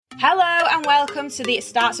Hello and welcome to the It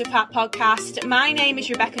Starts With Pat podcast. My name is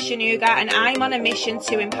Rebecca Shanuga and I'm on a mission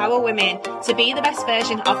to empower women to be the best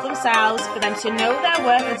version of themselves, for them to know their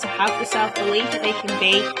worth and to have the self-belief that they can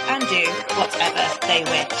be and do whatever they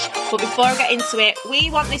wish. But before I get into it,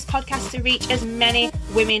 we want this podcast to reach as many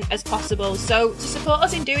women as possible. So to support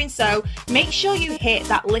us in doing so, make sure you hit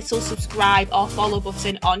that little subscribe or follow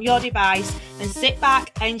button on your device and sit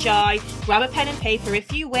back, enjoy, grab a pen and paper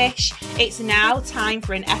if you wish. It's now time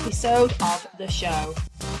for an episode of the show.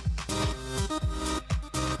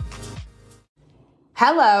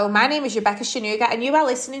 Hello, my name is Rebecca Shanuga and you are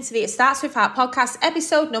listening to the It Starts With Heart podcast,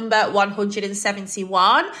 episode number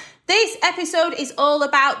 171. This episode is all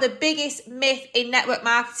about the biggest myth in network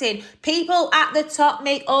marketing. People at the top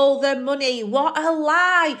make all the money. What a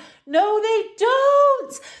lie. No, they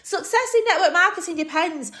don't. Success in network marketing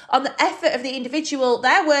depends on the effort of the individual,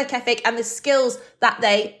 their work ethic, and the skills that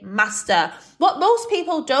they master. What most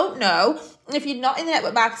people don't know, if you're not in the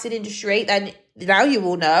network marketing industry, then now you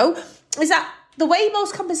will know, is that the way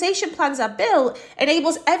most compensation plans are built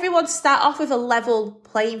enables everyone to start off with a level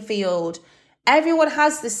playing field. Everyone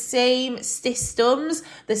has the same systems,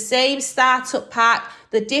 the same startup pack.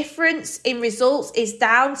 The difference in results is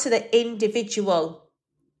down to the individual.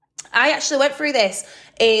 I actually went through this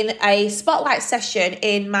in a spotlight session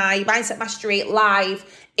in my Mindset Mastery live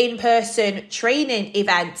in-person training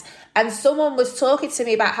event. And someone was talking to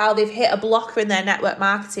me about how they've hit a blocker in their network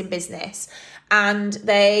marketing business and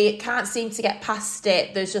they can't seem to get past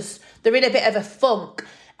it. They're in a bit of a funk.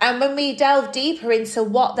 And when we delve deeper into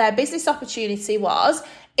what their business opportunity was,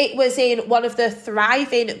 it was in one of the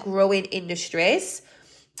thriving, growing industries.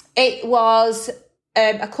 It was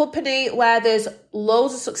a company where there's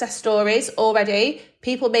loads of success stories already,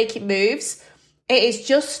 people making moves. It is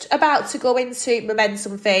just about to go into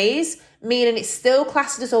momentum phase, meaning it's still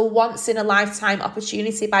classed as a once-in-a-lifetime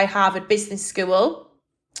opportunity by Harvard Business School.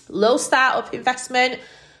 Low startup investment,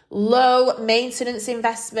 low maintenance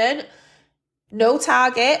investment, no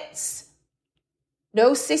targets,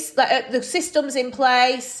 the systems in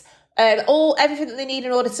place, everything that they need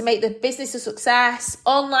in order to make the business a success,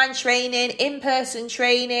 online training, in-person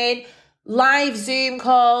training, live Zoom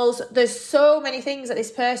calls. There's so many things that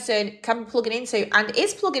this person can be plugging into and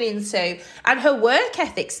is plugging into, and her work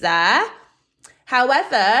ethic's there.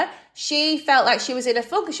 However, she felt like she was in a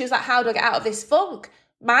funk, and she was like, how do I get out of this funk?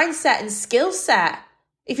 Mindset and skill set.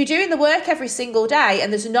 If you're doing the work every single day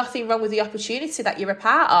and there's nothing wrong with the opportunity that you're a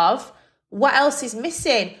part of, what else is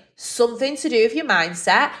missing? Something to do with your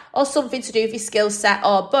mindset or something to do with your skill set,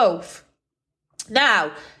 or both.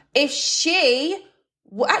 Now, if she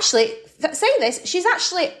actually saying this, she's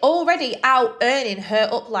actually already out earning her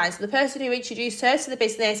uplines. The person who introduced her to the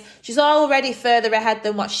business, she's already further ahead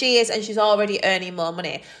than what she is, and she's already earning more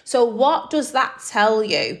money. So what does that tell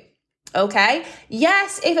you? Okay,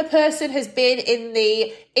 yes, if a person has been in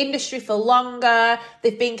the industry for longer,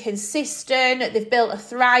 they've been consistent, they've built a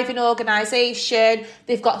thriving organisation,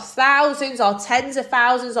 they've got thousands or tens of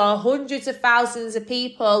thousands or hundreds of thousands of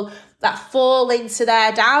people that fall into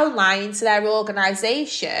their downline, into their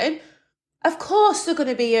organisation, of course they're going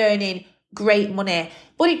to be earning great money.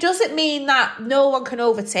 But it doesn't mean that no one can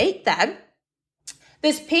overtake them.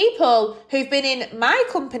 There's people who've been in my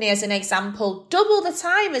company, as an example, double the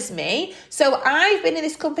time as me. So I've been in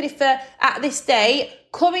this company for, at this date,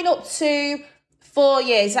 coming up to 4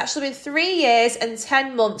 years. It's actually been 3 years and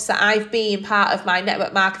 10 months that I've been part of my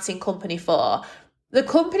network marketing company for. The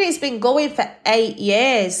company has been going for 8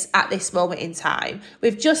 years at this moment in time.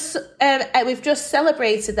 We've just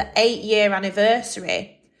celebrated the 8-year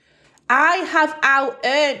anniversary. I have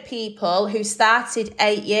out-earned people who started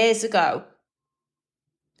 8 years ago.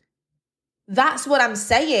 That's what I'm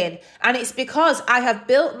saying. And it's because I have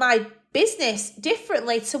built my business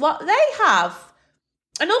differently to what they have.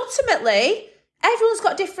 And ultimately, everyone's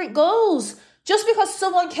got different goals. Just because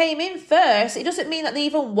someone came in first, it doesn't mean that they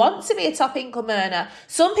even want to be a top income earner.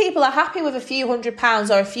 Some people are happy with a few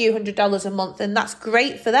 £100s or a few $100s a month, and that's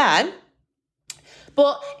great for them.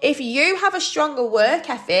 But if you have a stronger work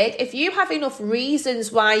ethic, if you have enough reasons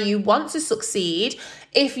why you want to succeed,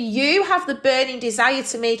 if you have the burning desire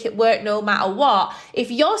to make it work no matter what, if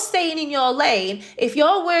you're staying in your lane, if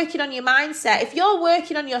you're working on your mindset, if you're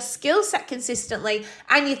working on your skill set consistently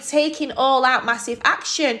and you're taking all out massive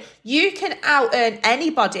action, you can out earn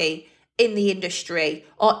anybody in the industry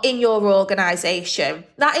or in your organization.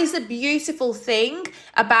 That is the beautiful thing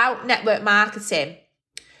about network marketing.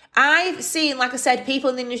 I've seen, like I said, people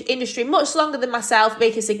in the industry much longer than myself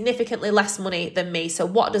making significantly less money than me. So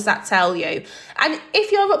what does that tell you? And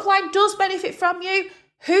if your upline does benefit from you,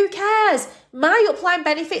 who cares? My upline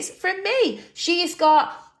benefits from me. She's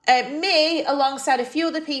got me, alongside a few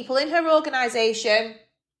other people in her organisation,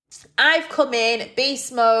 I've come in,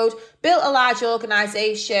 beast mode, built a large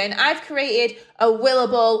organisation. I've created a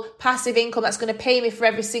willable passive income that's going to pay me for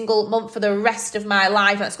every single month for the rest of my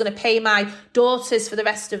life. That's going to pay my daughters for the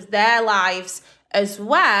rest of their lives as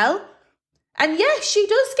well. And yes, she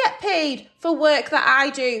does get paid for work that I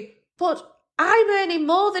do, but I'm earning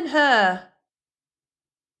more than her.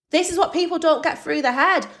 This is what people don't get through their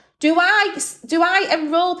head. Do I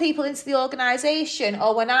enroll people into the organisation,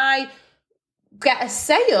 or when I get a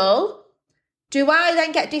sale, do I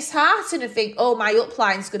then get disheartened and think, oh, my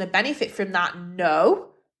upline's going to benefit from that? No.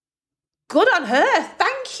 Good on her.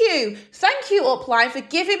 Thank you. Thank you, upline, for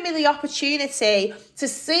giving me the opportunity to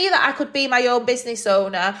see that I could be my own business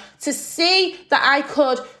owner, to see that I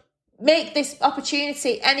could make this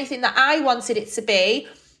opportunity anything that I wanted it to be.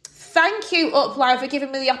 Thank you, upline, for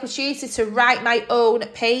giving me the opportunity to write my own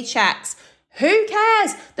paychecks. Who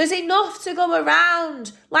cares? There's enough to go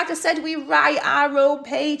around. Like I said, we write our own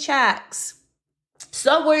paychecks.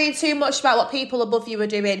 Stop worrying too much about what people above you are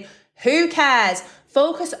doing. Who cares?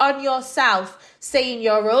 Focus on yourself. Stay in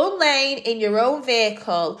your own lane, in your own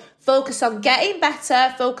vehicle. Focus on getting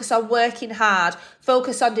better. Focus on working hard.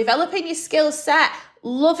 Focus on developing your skill set,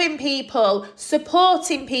 loving people,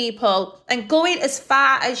 supporting people, and going as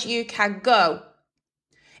far as you can go.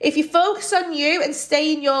 If you focus on you and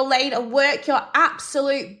stay in your lane and work your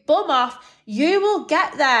absolute bum off, you will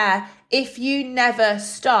get there if you never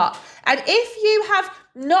stop. And if you have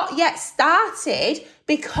not yet started,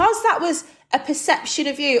 because that was a perception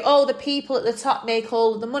of you, oh, the people at the top make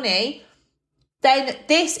all of the money, then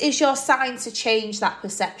this is your sign to change that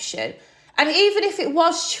perception. And even if it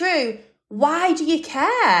was true, why do you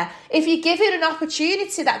care? If you're given an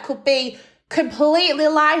opportunity that could be completely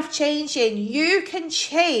life-changing, you can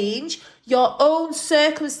change your own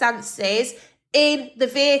circumstances in the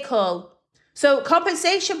vehicle. So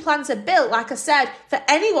compensation plans are built, like I said, for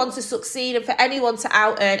anyone to succeed and for anyone to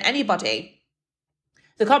out-earn anybody.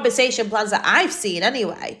 The compensation plans that I've seen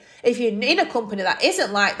anyway, if you're in a company that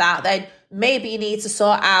isn't like that, then maybe you need to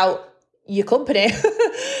sort out your company.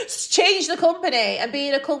 Change the company and be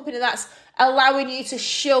in a company that's allowing you to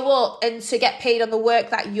show up and to get paid on the work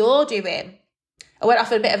that you're doing. I went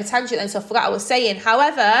off on a bit of a tangent then, so I forgot what I was saying.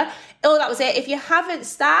 However, that was it. If you haven't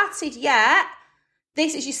started yet,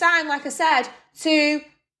 this is your sign, like I said, to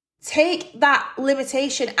take that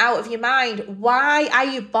limitation out of your mind. Why are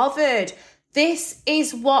you bothered? This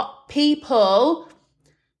is what people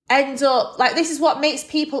this is what makes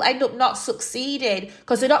people end up not succeeding,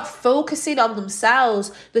 because they're not focusing on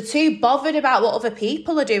themselves. They're too bothered about what other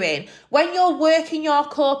people are doing. When you're working your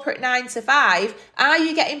corporate 9 to 5, are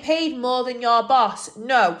you getting paid more than your boss?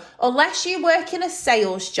 No, unless you work in a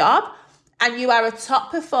sales job and you are a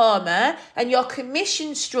top performer and your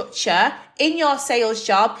commission structure in your sales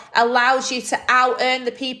job allows you to out-earn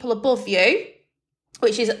the people above you,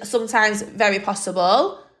 which is sometimes very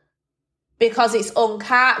possible, because it's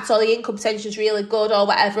uncapped or the income potential is really good or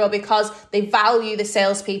whatever, or because they value the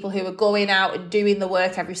salespeople who are going out and doing the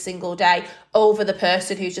work every single day over the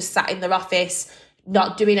person who's just sat in their office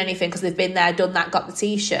not doing anything because they've been there, done that, got the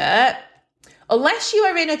t-shirt. Unless you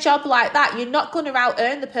are in a job like that, you're not going to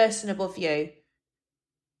out-earn the person above you.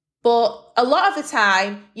 But a lot of the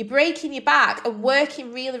time, you're breaking your back and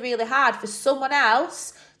working really, really hard for someone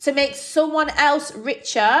else, to make someone else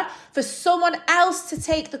richer, for someone else to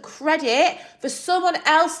take the credit, for someone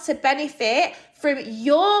else to benefit from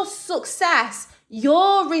your success,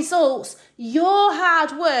 your results, your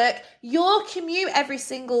hard work, your commute every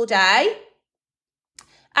single day.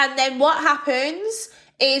 And then what happens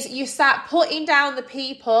is you start putting down the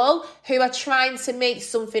people who are trying to make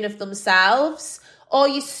something of themselves, or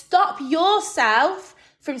you stop yourself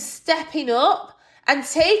from stepping up and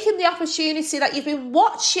taking the opportunity that you've been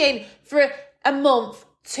watching for a month,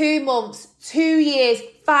 2 months, 2 years,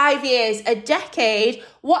 5 years, a decade,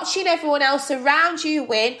 watching everyone else around you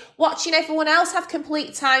win, watching everyone else have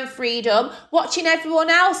complete time freedom, watching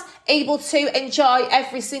everyone else able to enjoy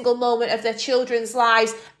every single moment of their children's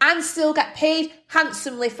lives and still get paid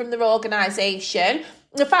handsomely from their organisation.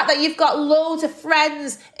 The fact that you've got loads of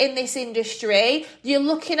friends in this industry, you're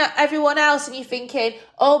looking at everyone else and you're thinking,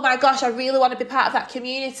 oh my gosh, I really want to be part of that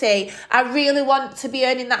community. I really want to be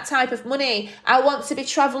earning that type of money. I want to be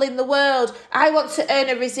traveling the world. I want to earn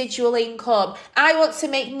a residual income. I want to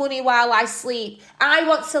make money while I sleep. I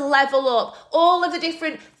want to level up. All of the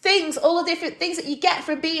different things that you get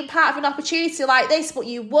from being part of an opportunity like this, but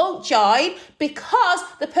you won't join because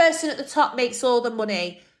the person at the top makes all the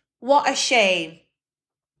money. What a shame.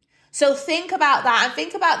 So think about that, and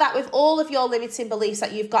think about that with all of your limiting beliefs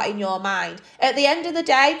that you've got in your mind. At the end of the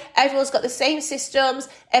day, everyone's got the same systems,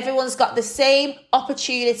 everyone's got the same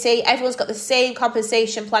opportunity, everyone's got the same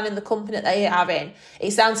compensation plan in the company that they are in.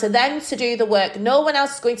 It's down to them to do the work. No one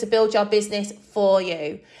else is going to build your business for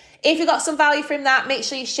you. If you got some value from that, make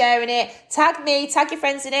sure you're sharing it. Tag me, tag your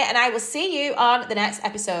friends in it, and I will see you on the next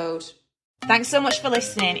episode. Thanks so much for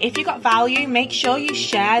listening. If you got value, make sure you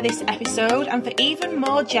share this episode. And for even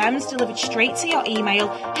more gems delivered straight to your email,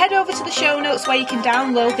 head over to the show notes where you can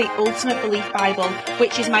download the Ultimate Belief Bible,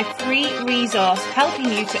 which is my free resource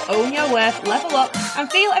helping you to own your worth, level up,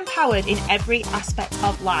 and feel empowered in every aspect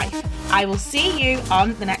of life. I will see you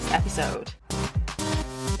on the next episode.